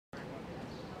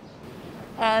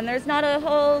There's not a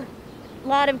whole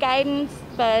lot of guidance,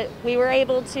 but we were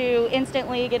able to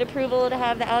instantly get approval to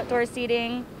have the outdoor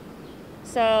seating.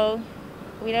 So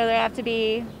we know they have to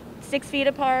be 6 feet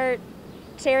apart,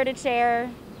 chair to chair.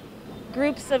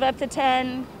 Groups of up to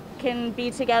 10 can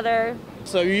be together.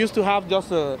 So you used to have just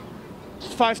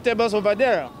 5 tables over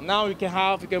there. Now you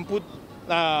can put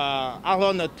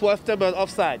around 12 tables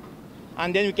offside.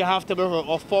 And then you can have tables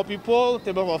of 4 people,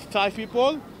 tables of 5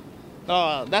 people.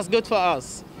 That's good for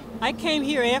us. I came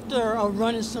here after a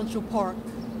run in Central Park,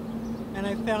 and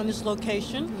I found this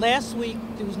location. Last week,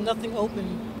 there was nothing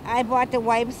open. I bought the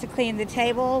wipes to clean the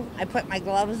table. I put my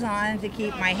gloves on to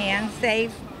keep my hands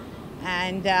safe.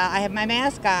 And I have my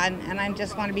mask on, and I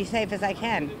just want to be safe as I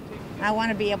can. I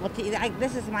want to be able to,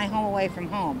 this is my home away from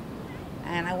home,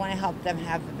 and I want to help them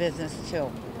have the business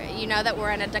too. You know that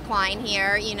we're in a decline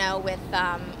here, you know,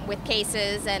 with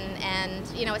cases, and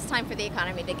you know, it's time for the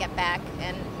economy to get back,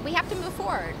 and we have to move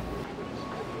forward.